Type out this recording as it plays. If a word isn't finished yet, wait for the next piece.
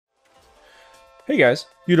Hey guys,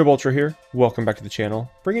 Udub Ultra here. Welcome back to the channel.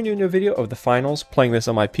 Bringing you a new video of the finals, playing this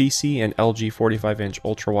on my PC and LG 45-inch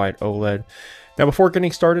ultra-wide OLED. Now before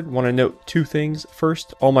getting started, want to note two things.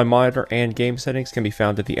 First, all my monitor and game settings can be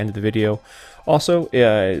found at the end of the video. Also,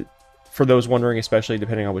 for those wondering, especially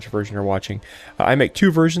depending on which version you're watching, I make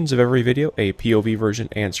two versions of every video, a POV version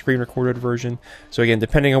and screen recorded version. So again,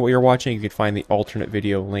 depending on what you're watching, you can find the alternate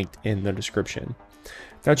video linked in the description.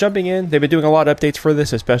 Now jumping in, they've been doing a lot of updates for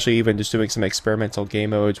this, especially even just doing some experimental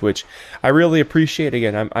game modes, which I really appreciate.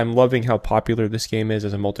 Again, I'm loving how popular this game is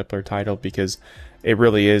as a multiplayer title because it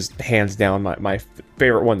really is hands down my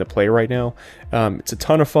favorite one to play right now. It's a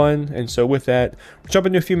ton of fun, and so with that, we'll jump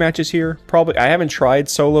into a few matches here. Probably, I haven't tried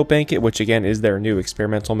Solo Bank It, which again is their new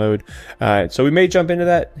experimental mode. So we may jump into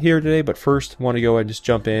that here today, but first want to go ahead and just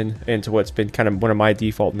jump into what's been kind of one of my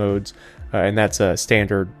default modes, and that's a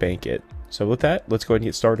standard Bank It. So with that, let's go ahead and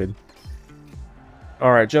get started.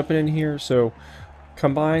 Alright, jumping in here, so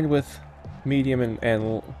combined with medium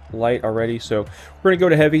and light already, so we're going to go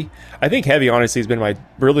to heavy. I think heavy honestly has been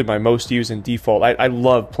really my most used and default. I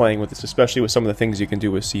love playing with this, especially with some of the things you can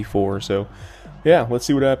do with C4, so yeah, let's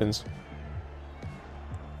see what happens.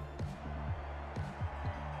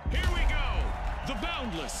 Here we go! The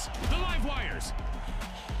Boundless, the Live Wires,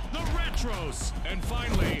 the Retros, and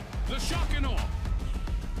finally, the Shock and Awe.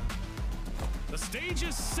 The stage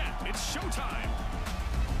is set. It's showtime.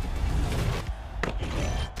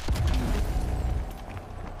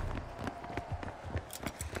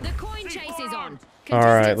 The coin chase is on. All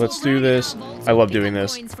right, let's do this. I love doing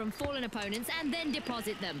this. From fallen opponents and then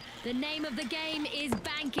deposit them. The name of the game is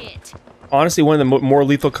Bank It. Honestly, one of the more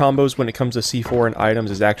lethal combos when it comes to C4 and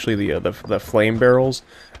items is actually the flame barrels.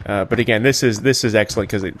 But again, this is excellent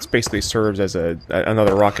because it basically serves as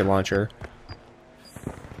another rocket launcher.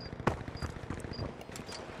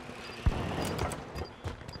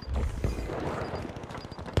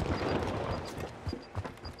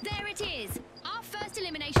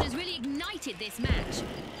 Elimination has really ignited this match.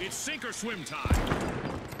 It's sink or swim time.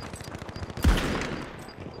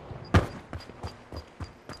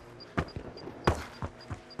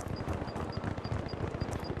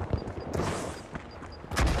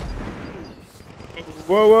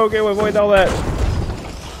 Whoa, whoa, okay, avoid all that.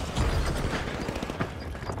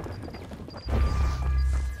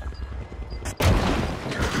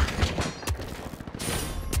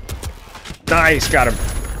 Nice, got him.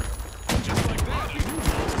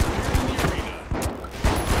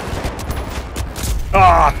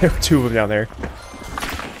 Ah, there were two of them down there.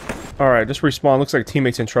 Alright, just respawn. Looks like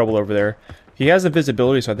teammate's in trouble over there. He has the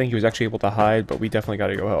visibility, so I think he was actually able to hide, but we definitely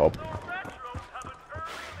gotta go help.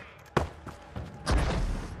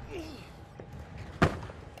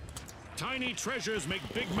 Tiny treasures make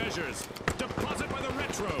big measures. Deposit by the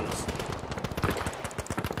Retros.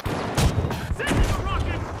 Send the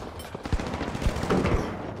rocket!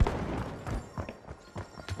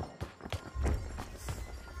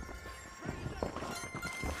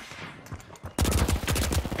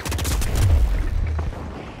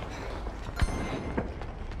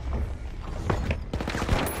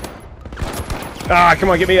 Ah, come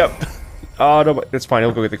on, get me up. Oh, no, that's fine.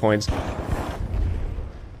 He'll go get the coins.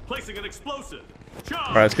 Placing an explosive.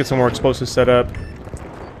 All right, let's get some more explosives set up.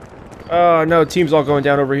 Oh, no, team's all going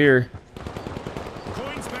down over here.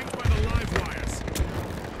 Coins banked by the live wires.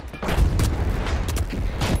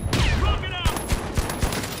 Rocket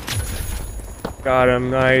out! Got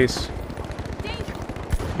him, nice.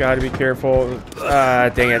 Gotta be careful. Ah,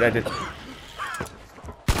 dang it, I did.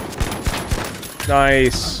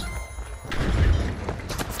 Nice.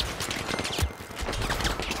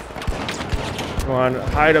 Come on,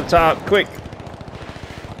 hide up top, quick.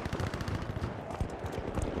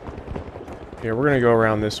 Here, we're gonna go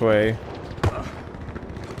around this way.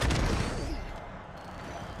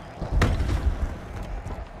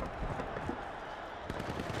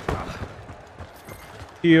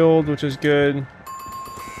 Healed, which is good.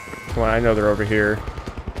 Come on, I know they're over here.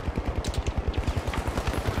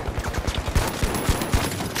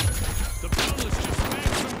 The Boundless just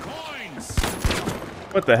banked some coins.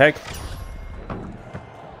 What the heck?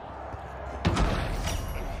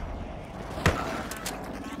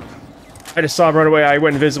 I just saw him run away. I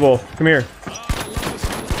went invisible. Come here.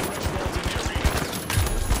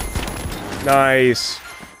 Nice.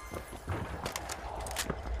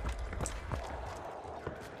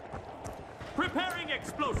 Preparing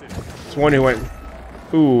explosive. It's one who went.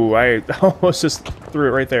 Ooh, I almost just threw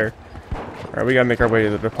it right there. All right, we gotta make our way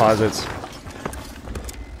to the deposits.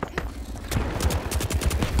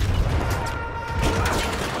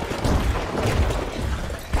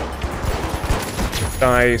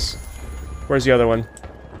 Nice. Where's the other one?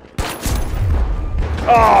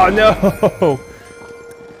 Oh, no!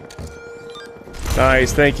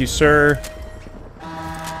 Nice, thank you, sir.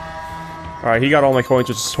 Alright, he got all my coins,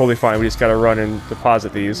 which is totally fine. We just gotta run and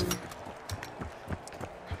deposit these.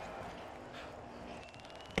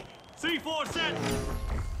 C4 set.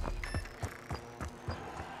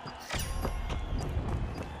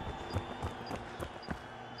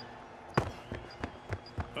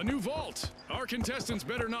 A new vault. Our contestants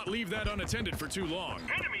better not leave that unattended for too long.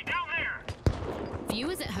 Enemy down there.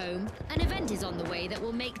 Viewers at home, an event is on the way that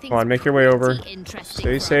will make things Come on, make your way over. pretty interesting Stay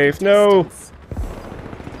for our safe. No! contestants.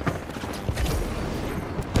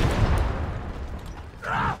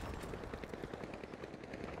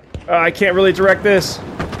 I can't really direct this. Shock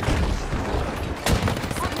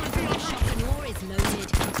and ore is loaded,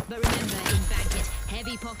 but remember, in Bankit,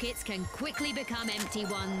 heavy pockets can quickly become empty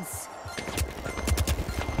ones.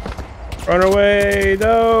 Run away!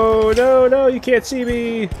 No, no, no, you can't see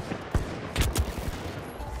me!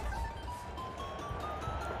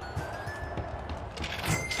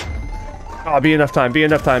 Oh, be enough time, be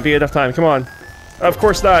enough time, be enough time, come on. Of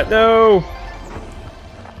course not, no!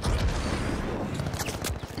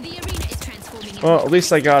 The arena is transforming into Well, at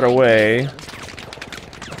least I got away.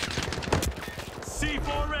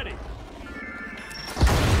 C4 ready.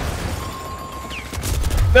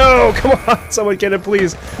 No, come on, someone get it,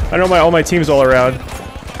 please. I know all my team's all around.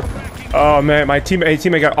 Oh man, my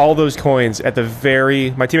teammate got all those coins at the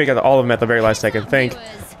very. My teammate got all of them at the very last second.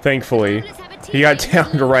 Thankfully, he got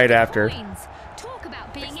downed right after. Talk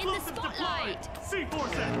about being in the spotlight.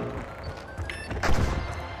 C4 set.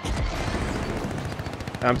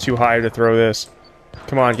 I'm too high to throw this.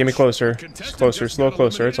 Come on, get me closer. Just closer, slow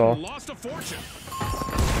closer. It's all. Lost a fortune.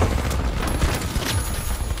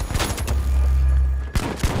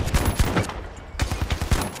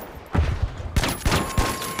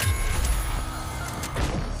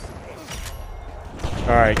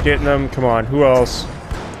 All right, getting them. Come on. Who else?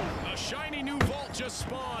 A shiny new vault just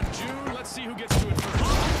spawned, June. Let's see who gets to it first.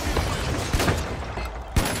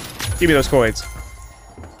 Give me those coins.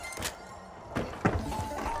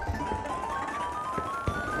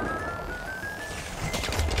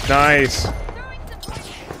 Nice.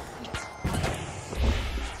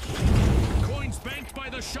 Coins banked by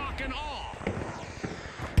the shock and awe.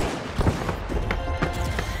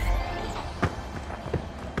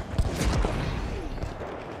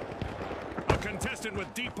 A contestant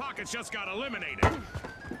with deep pockets just got eliminated.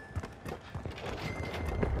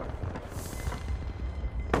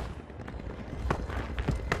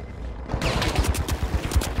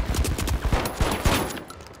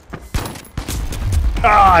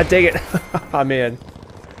 Ah, dang it. Ah, man.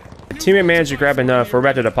 Teammate managed to grab enough. We're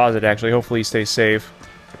about to deposit, actually. Hopefully he stays safe.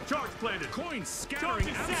 Charge planted. Coins scattering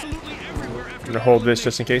absolutely everywhere after I'm gonna hold this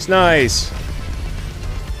just in case. Nice.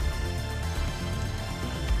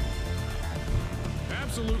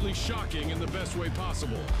 Absolutely shocking in the best way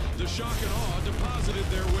possible. The shock and awe deposited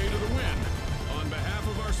their way to the win. On behalf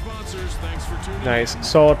of our sponsors, thanks for tuning in. Nice.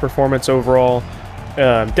 Solid performance overall.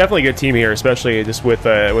 Definitely a good team here, especially just with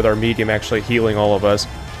our medium actually healing all of us.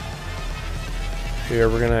 Here,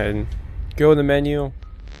 we're gonna go in the menu.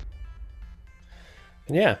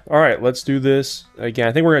 And yeah, all right, let's do this again.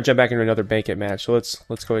 I think we're gonna jump back into another Bankit match. So let's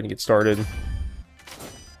go ahead and get started.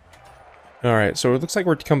 All right, so it looks like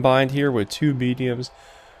we're combined here with two mediums.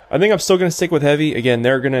 I think I'm still gonna stick with heavy. Again,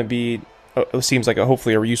 they're gonna be. It seems like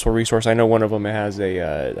hopefully a useful resource. I know one of them has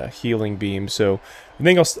a healing beam, so I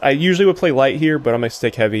think I usually would play light here, but I'm gonna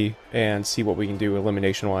stick heavy and see what we can do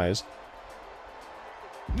elimination wise.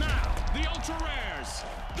 Now, the ultra rares,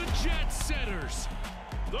 the jet setters,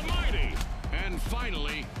 the mighty, and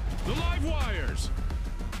finally, the live wires.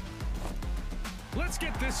 Let's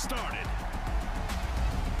get this started.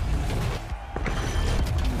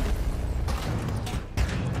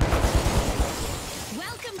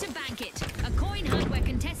 Welcome to Bankit, a coin hunt where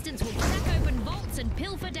contestants will crack open vaults and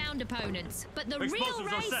pilfer downed opponents. But the real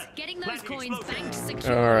Explosives are race, set. getting those Planting coins explosives. banked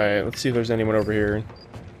securely. All right, let's see if there's anyone over here.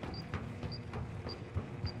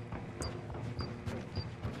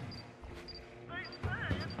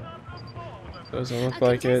 Doesn't look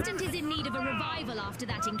like it. A contestant is in need of a revival after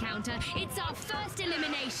that encounter. It's our first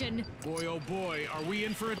elimination. Boy, oh boy, are we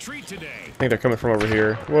in for a treat today. I think they're coming from over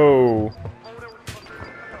here. Whoa.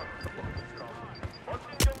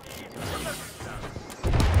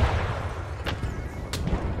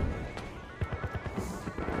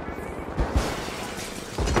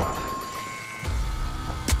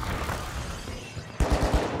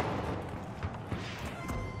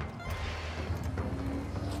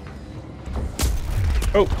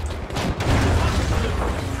 Oh.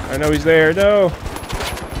 I know he's there. No.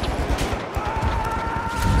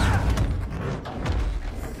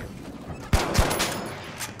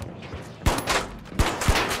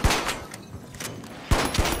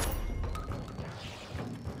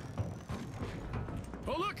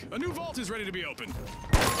 ready to be opened.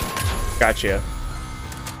 Gotcha.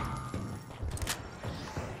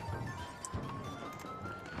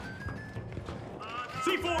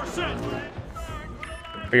 C4 set.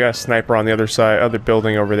 We got a sniper on the other side, other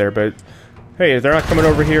building over there, but hey, if they're not coming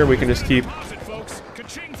over here, we can just keep Deposit, folks.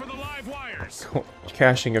 Ka-ching for the live wires.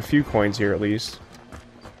 cashing a few coins here at least.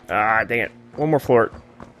 Ah, dang it. One more floor.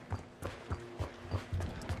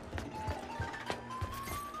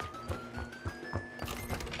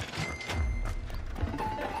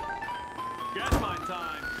 Gas mine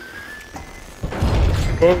time.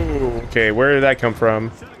 Oh, okay, where did that come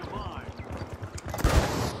from? Setting a mine.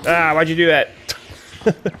 Ah, why'd you do that?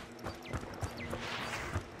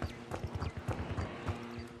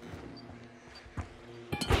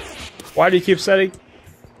 Why do you keep setting?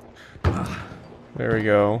 There we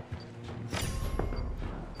go.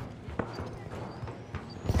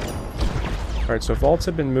 Alright, so vaults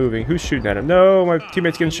have been moving. Who's shooting at him? No, my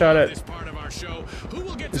teammate's getting shot at. This part of our show. Who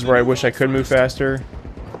will get This is to where I the wish I vault could move first? faster.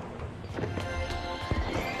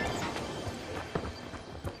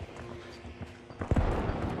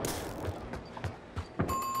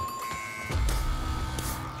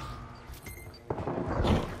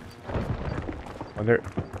 Oh,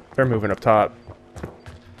 they're moving up top.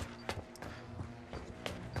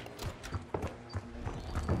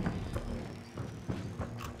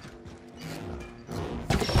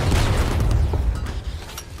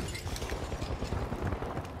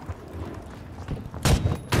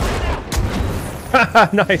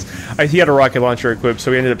 Nice. He had a rocket launcher equipped,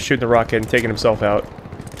 so he ended up shooting the rocket and taking himself out.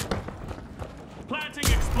 Planting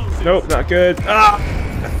explosives. Nope, not good. Ah!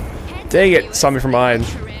 Dang it, saw me from behind.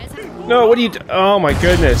 No, what are you do? Oh my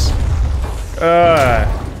goodness. You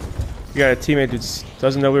got a teammate who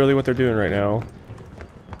doesn't know really what they're doing right now.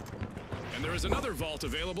 And there is another vault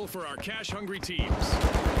available for our cash-hungry teams.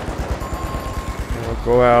 We'll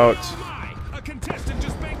go out. Oh my! A contestant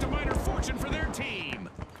just banked a minor fortune for their team.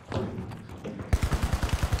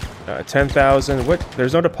 10,000. What?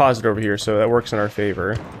 There's no deposit over here, so that works in our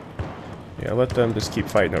favor. Yeah, let them just keep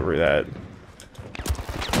fighting over that.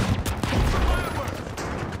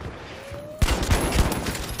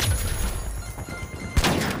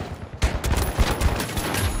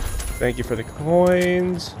 Thank you for the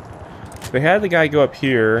coins. They had the guy go up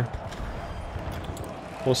here.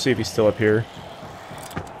 We'll see if he's still up here.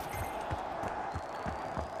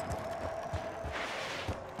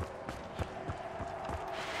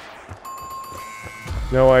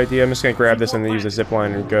 No idea. I'm just gonna grab this and then use the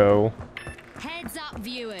zipline and go. Heads up,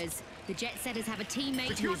 viewers. The jet setters have a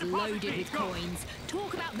teammate who is loaded with coins.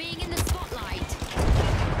 Talk about being in the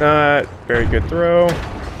spotlight. Very good throw.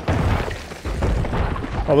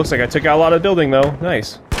 Oh, looks like I took out a lot of the building though.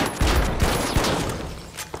 Nice.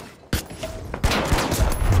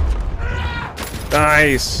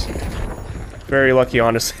 Nice. Very lucky,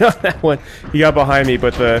 honestly, on that one. He got behind me,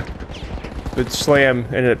 but the slam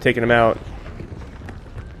ended up taking him out.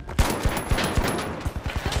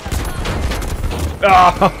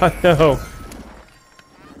 Oh, no.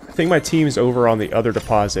 I think my team's over on the other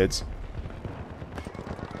deposits.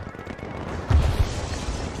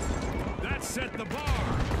 That set the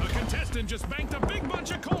bar. A contestant just banked a big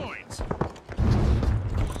bunch of coins.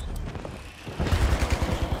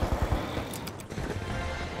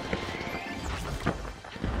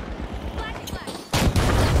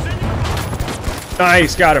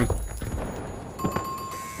 Nice, got him.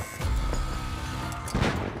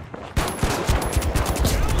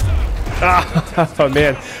 Oh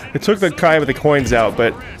man, it took the guy with the coins out,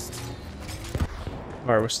 but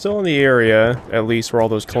alright, we're still in the area, at least where all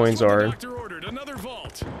those coins are. Doctor ordered another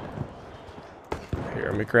vault. Here,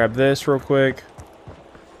 let me grab this real quick.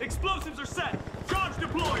 Explosives are set. Charge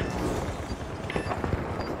deployed.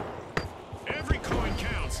 Every coin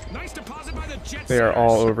counts. Nice deposit by the jet They are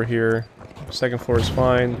all setters. over here. Second floor is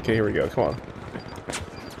fine. Okay, here we go. Come on.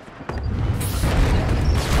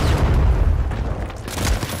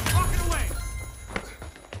 Rocket away.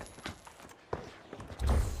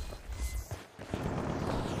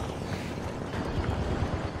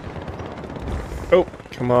 Oh,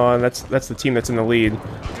 come on. That's the team that's in the lead. A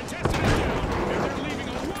contestant is down, and they're leaving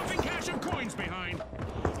a whopping cache of coins behind.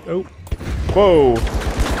 Oh. Whoa.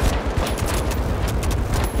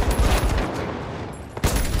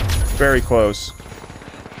 Very close.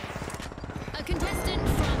 A contestant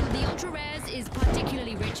from the Ultra Rares is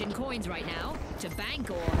particularly rich in coins right now. To bank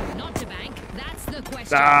or not to bank, that's the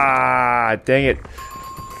question. Ah, dang it.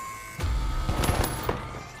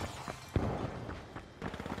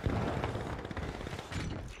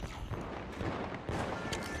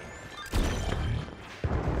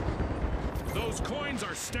 Those coins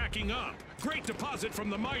are stacking up. Great deposit from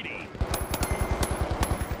the mighty.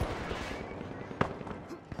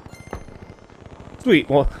 Sweet.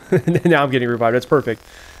 Well, now I'm getting revived. That's perfect.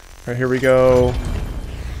 All right, here we go.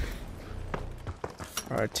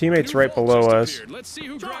 All right, teammates right below us. Let's see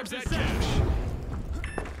who grabs that cash.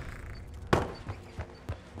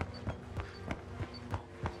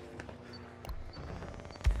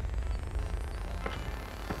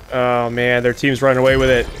 Oh man, their team's running away with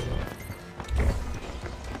it.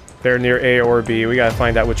 They're near A or B. We gotta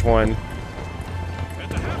find out which one. At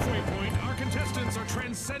the halfway point, our contestants are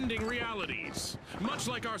transcending realities, much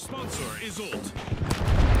like our sponsor, Isult.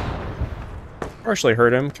 Partially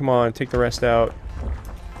hurt him. Come on, take the rest out.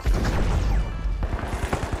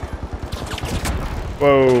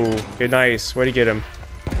 Whoa. Okay, nice. Way to get him.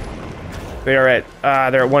 They are at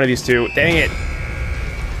they're at one of these two. Dang it.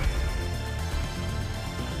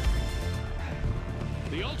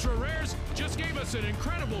 The Ultra Rares just gave us an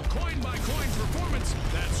incredible coin-by-coin performance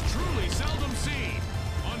that's truly seldom seen.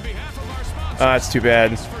 On behalf of our sponsors, That's too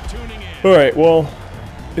bad. thanks for tuning in. Alright, well,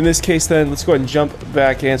 in this case then, let's go ahead and jump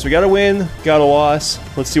back in. So we got a win, got a loss.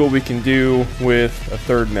 Let's see what we can do with a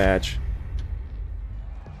third match.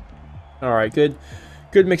 Alright, good.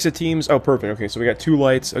 Good mix of teams. Oh, perfect. Okay, so we got two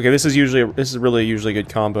lights. Okay, this is really usually a good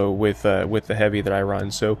combo with the heavy that I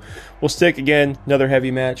run. So we'll stick again, another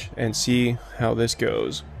heavy match, and see how this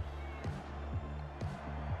goes.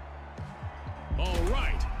 All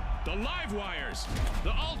right, the live wires,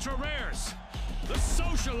 the Ultra Rares, the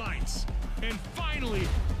socialites, and finally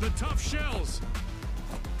the tough shells.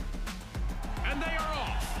 And they are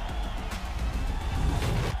off.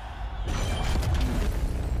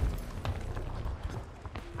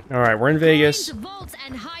 All right, we're in Vegas. Coins, vaults,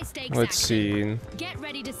 and high-stakes Let's see. action. Get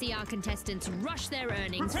ready to see our contestants rush their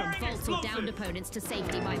earnings from vaults or downed opponents to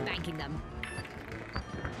safety by banking them.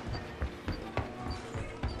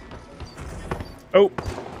 Oh.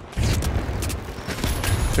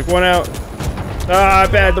 Took one out. Ah,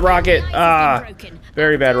 bad the rocket. Ah,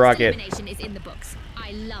 very bad rocket. Elimination is in the books.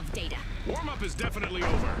 I love data. Warm-up is definitely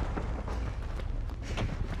over.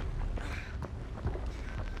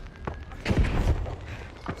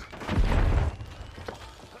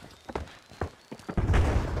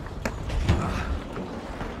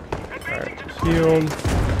 Healed.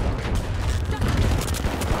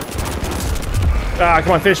 Ah,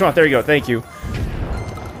 come on, finish him off. There you go. Thank you.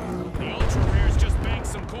 The Ultra Rares just banked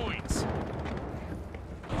some coins.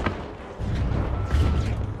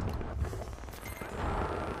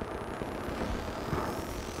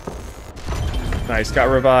 Nice, got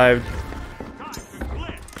revived.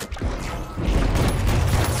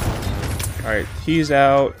 Alright, he's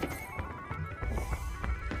out.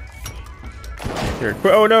 Here,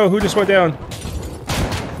 oh no, who just went down?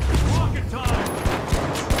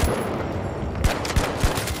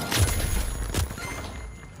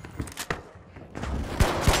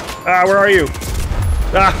 Ah, where are you?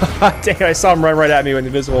 Ah, dang it, I saw him run right at me when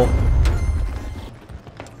invisible.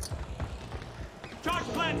 Charge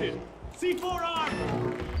planted. C4 arm.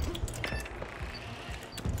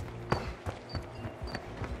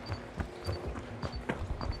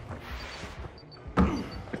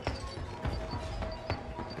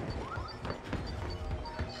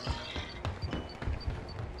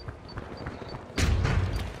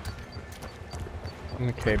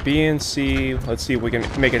 Okay, B and C. Let's see if we can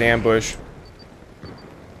make an ambush.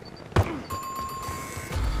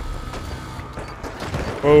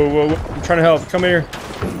 Whoa, whoa, whoa. I'm trying to help. Come here.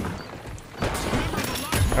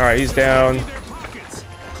 Alright, he's down.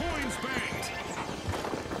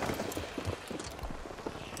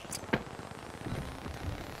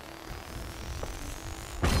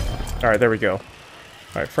 Alright, there we go.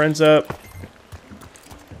 Alright, friends up.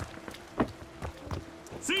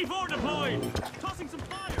 C4 deployed. Tossing some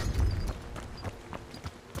fire.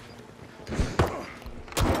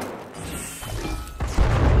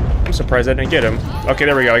 I'm surprised I didn't get him. Okay,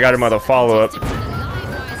 there we go. I got him on the follow-up.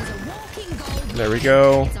 There we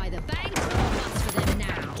go.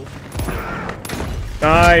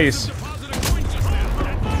 Nice.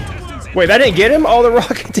 Wait, that didn't get him? Oh, the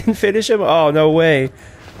rocket didn't finish him? Oh, no way.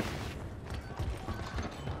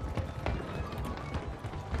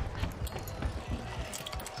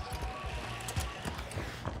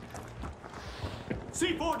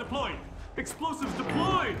 C4 deployed. Explosives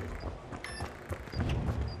deployed.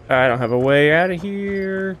 I don't have a way out of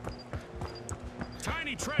here.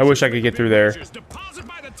 I wish I could get through there. Deposit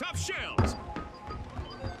by the tough shells.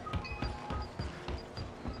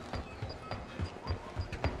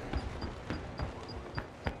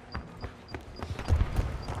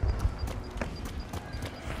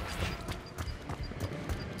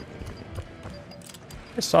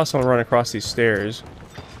 I saw someone run across these stairs.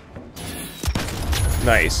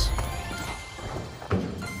 Nice.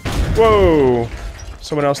 Whoa!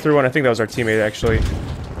 Someone else threw one. I think that was our teammate, actually.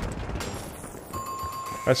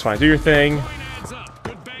 That's fine. Do your thing.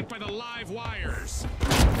 Good bank by the live wires.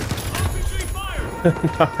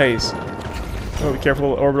 Nice. Oh, be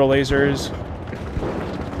careful with orbital lasers.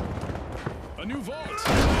 A new vault.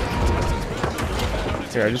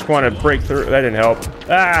 Here, I just want to break through. That didn't help.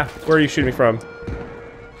 Ah! Where are you shooting me from?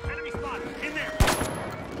 Enemy spotted. In there.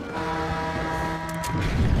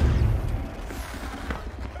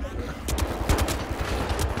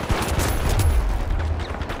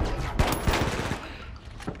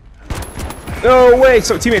 No way!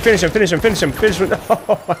 So, teammate, finish him, finish him, finish him, finish him.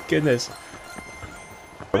 Oh my goodness.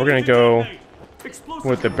 We're gonna go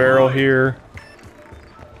with the barrel here.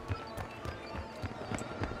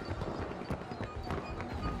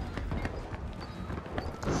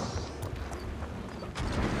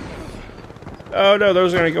 Oh no,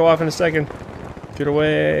 those are gonna go off in a second. Get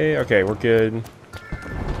away. Okay, we're good.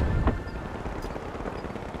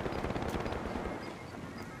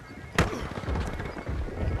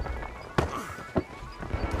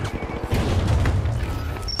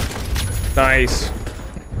 Nice.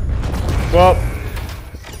 Well,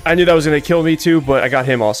 I knew that was gonna kill me too, but I got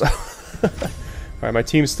him also. Alright, my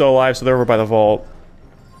team's still alive, so they're over by the vault.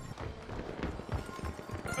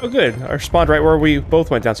 Oh good, I spawned right where we both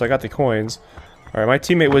went down, so I got the coins. Alright, my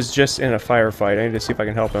teammate was just in a firefight. I need to see if I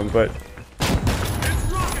can help him, but...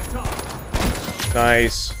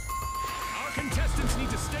 Nice. Our contestants need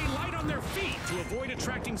to stay light on their feet to avoid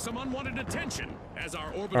attracting some unwanted attention, as our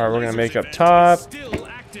orbital Alright, we're gonna lasers make up event top. is still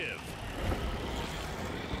active.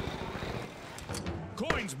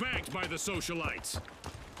 Coins banked by the socialites.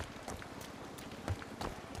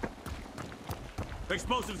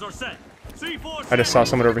 Explosives are set. C4. I just saw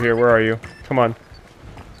someone over here. Where are you? Come on.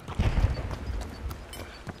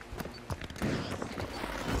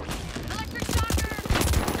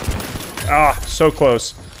 Ah, so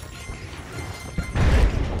close.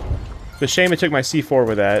 The shame it took my C4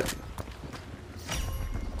 with that.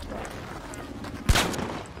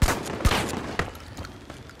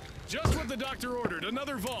 Just what the doctor ordered.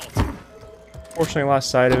 Another vault. Fortunately, lost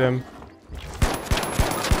sight of him.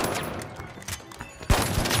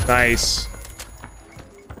 Nice.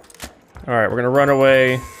 Alright, we're gonna run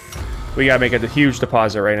away. We gotta make a huge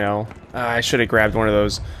deposit right now. I should have grabbed one of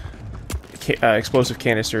those explosive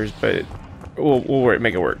canisters, but we'll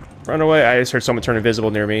make it work. Run away. I just heard someone turn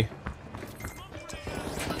invisible near me.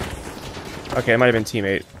 Okay, it might have been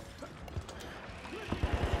teammate.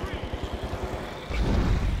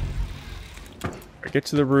 Alright, get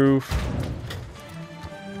to the roof.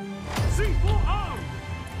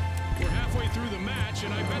 We're halfway through the match,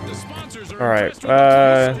 and I bet the sponsors are Alright, impressed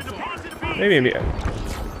with the so far. maybe.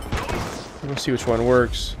 We'll see which one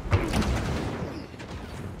works.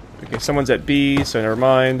 Okay, someone's at B, so never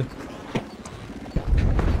mind. The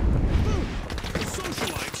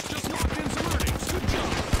socialites just locked in some earnings. Good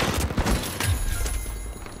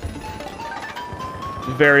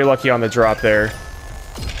job. Very lucky on the drop there.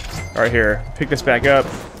 Alright, here. Pick this back up.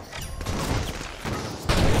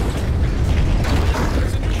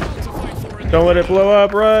 There's a new vault to fight for in Don't let it blow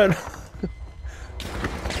up, run!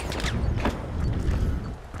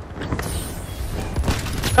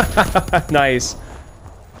 Nice.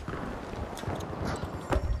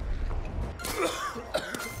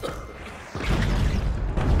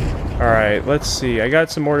 Alright, let's see. I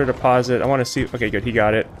got some more to deposit. I want to see. Okay, good. He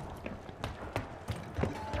got it.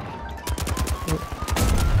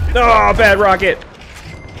 Oh, bad rocket!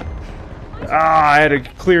 Ah, I had a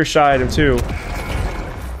clear shot at him, too.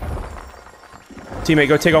 Teammate,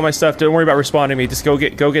 go take all my stuff. Don't worry about responding me. Just go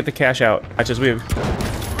get the cash out. I just we.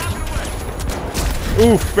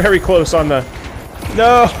 Oof, very close on the.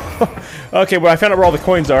 No. Okay, well I found out where all the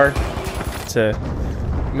coins are to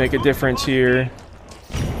make a difference here.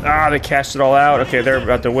 Ah, they cashed it all out. Okay, they're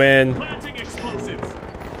about to win. Planting explosives.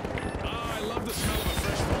 I love the smell of a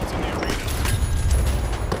fresh vault in the arena.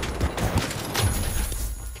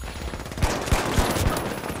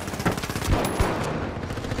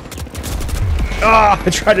 Ah, I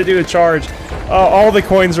tried to do a charge. Oh, all the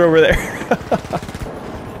coins are over there.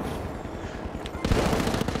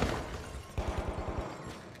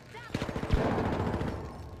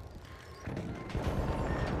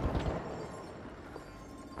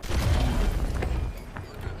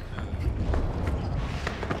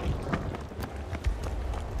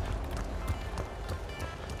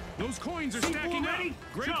 Those coins are stacking up.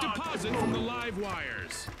 Great deposit from the live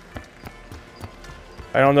wires.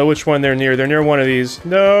 I don't know which one they're near. They're near one of these.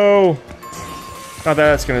 No! Not that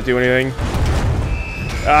that's gonna do anything.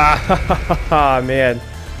 Ah, man.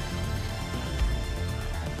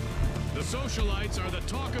 The socialites are the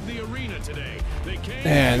talk of the arena today. They came,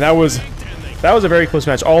 Man, that was a very close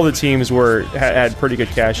match. All the teams had pretty good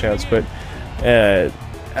cash outs, but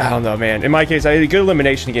I don't know, man. In my case, I had a good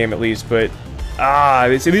elimination game at least, but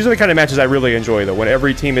these are the kind of matches I really enjoy, though. When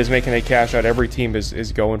every team is making a cash out, every team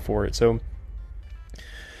is going for it. So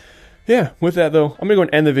yeah, with that though, I'm gonna go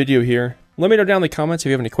and end the video here. Let me know down in the comments if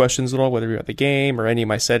you have any questions at all, whether you're at the game or any of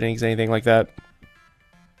my settings, anything like that.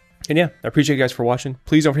 And yeah, I appreciate you guys for watching.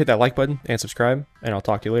 Please don't forget that like button and subscribe, and I'll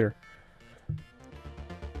talk to you later.